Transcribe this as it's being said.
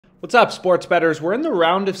What's up, sports bettors? We're in the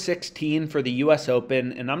round of 16 for the US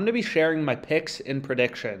Open, and I'm going to be sharing my picks and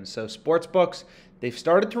predictions. So, sportsbooks, they've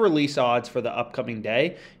started to release odds for the upcoming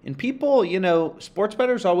day. And people, sports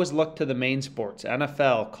bettors always look to the main sports: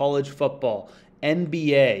 NFL, college football,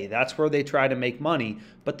 NBA. That's where they try to make money.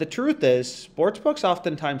 But the truth is, sportsbooks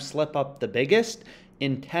oftentimes slip up the biggest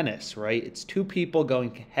in tennis, right? It's two people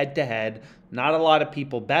going head to head. Not a lot of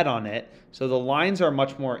people bet on it, so the lines are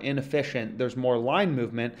much more inefficient. There's more line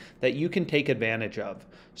movement that you can take advantage of.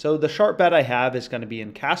 So the sharp bet I have is going to be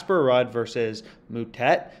in Casper Ruud versus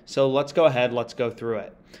Moutet. So let's go ahead, let's go through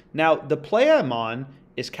it. Now, the play I'm on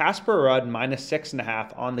is Casper Ruud minus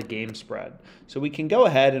 6.5 on the game spread. So we can go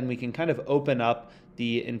ahead and we can kind of open up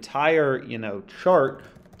the entire, chart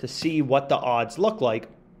to see what the odds look like.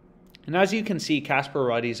 And as you can see, Casper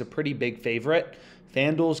Ruud is a pretty big favorite.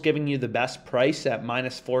 FanDuel's giving you the best price at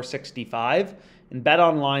minus 465, and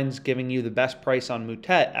BetOnline's giving you the best price on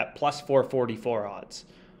Moutet at plus 444 odds.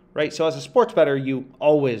 Right? So as a sports bettor, you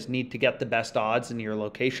always need to get the best odds in your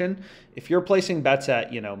location. If you're placing bets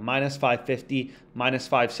at, minus 550, minus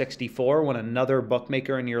 564, when another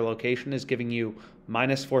bookmaker in your location is giving you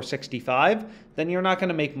minus 465, then you're not going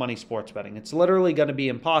to make money sports betting. It's literally going to be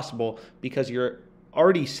impossible because you're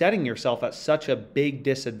already setting yourself at such a big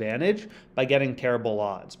disadvantage by getting terrible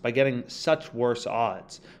odds, by getting such worse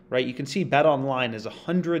odds, right? You can see BetOnline is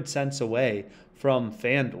 100 cents away from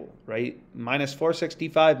FanDuel, right? Minus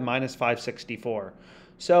 465, minus 564.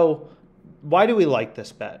 So why do we like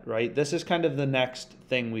this bet, right? This is kind of the next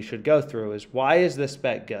thing we should go through is why is this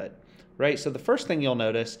bet good, right? So the first thing you'll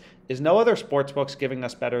notice is no other sportsbook's giving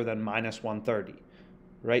us better than minus 130.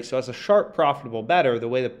 Right? So as a sharp, profitable bettor, the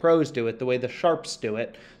way the pros do it, the way the sharps do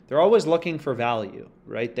it, they're always looking for value,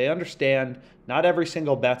 right? They understand not every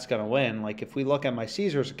single bet's going to win. Like if we look at my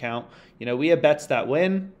Caesars account, we have bets that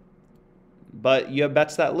win, but you have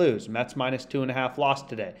bets that lose. Mets minus 2.5 lost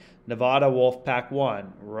today. Nevada Wolfpack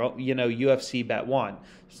won. UFC bet won.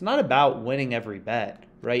 It's not about winning every bet,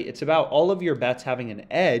 right? It's about all of your bets having an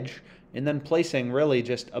edge and then placing really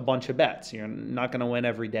just a bunch of bets. You're not going to win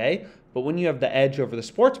every day, but when you have the edge over the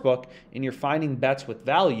sports book and you're finding bets with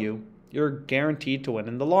value, you're guaranteed to win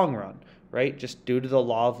in the long run, right? Just due to the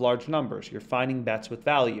law of large numbers, you're finding bets with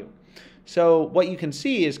value. So what you can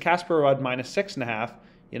see is Casper Ruud minus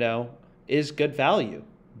 6.5, is good value.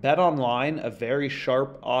 BetOnline, a very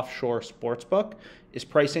sharp offshore sports book, is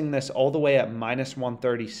pricing this all the way at minus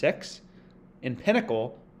 136. In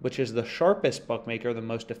Pinnacle, which is the sharpest bookmaker, the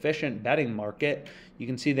most efficient betting market, you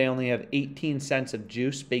can see they only have 18 cents of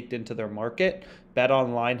juice baked into their market.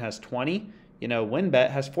 BetOnline has 20. WinBet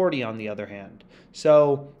has 40 on the other hand.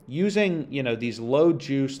 So using, these low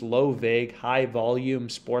juice, low vig, high volume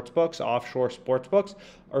sports books, offshore sports books,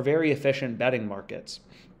 are very efficient betting markets.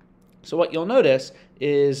 So what you'll notice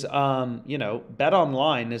is,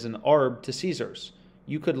 BetOnline is an arb to Caesars.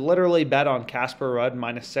 You could literally bet on Casper Ruud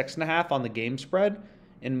minus 6.5 on the game spread,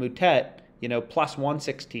 and Moutet, plus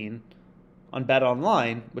 116 on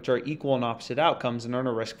BetOnline, which are equal and opposite outcomes, and earn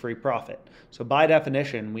a risk-free profit. So by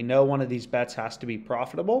definition, we know one of these bets has to be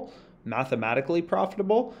profitable, mathematically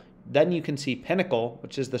profitable. Then you can see Pinnacle,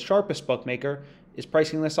 which is the sharpest bookmaker, is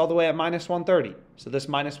pricing this all the way at minus 130. So this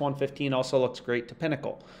minus 115 also looks great to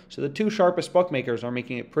Pinnacle. So the two sharpest bookmakers are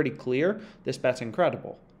making it pretty clear this bet's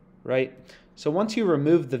incredible, right? So once you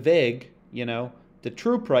remove the vig, the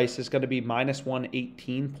true price is going to be minus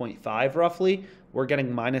 118.5 roughly. We're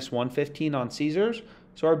getting minus 115 on Caesars.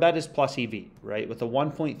 So our bet is plus EV, right, with a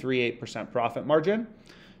 1.38% profit margin.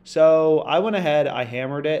 So I went ahead, I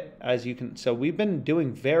hammered it, as you can. So we've been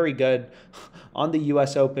doing very good on the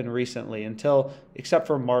US Open recently except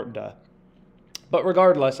for Marta. But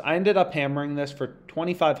regardless, I ended up hammering this for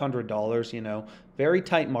 $2,500, very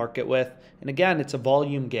tight market width. And again, it's a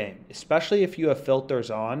volume game, especially if you have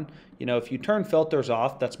filters on. If you turn filters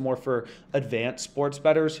off, that's more for advanced sports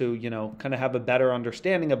bettors who, kind of have a better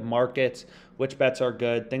understanding of markets, which bets are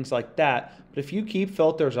good, things like that. But if you keep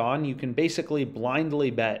filters on, you can basically blindly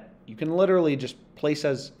bet. You can literally just place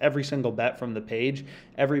as every single bet from the page,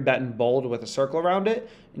 every bet in bold with a circle around it.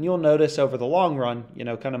 And you'll notice over the long run,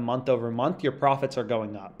 kind of month over month, your profits are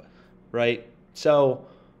going up, right? So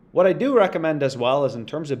what I do recommend as well is in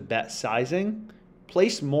terms of bet sizing,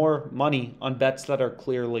 place more money on bets that are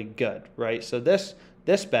clearly good, right? So this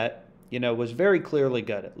bet, was very clearly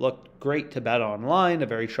good. It looked great to BetOnline, a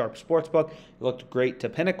very sharp sports book. It looked great to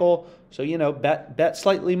Pinnacle. So, bet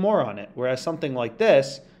slightly more on it. Whereas something like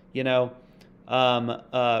this,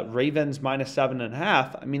 Ravens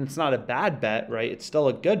 -7.5. I mean, it's not a bad bet, right? It's still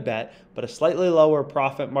a good bet, but a slightly lower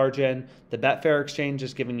profit margin. The Betfair exchange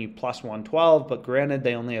is giving you +112, but granted,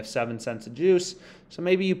 they only have 7 cents of juice. So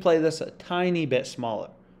maybe you play this a tiny bit smaller,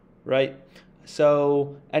 right?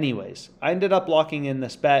 So anyways, I ended up locking in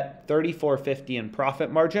this bet, 34.50 in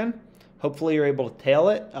profit margin. Hopefully you're able to tail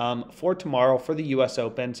it for tomorrow for the US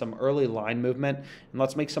Open, some early line movement, and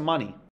let's make some money.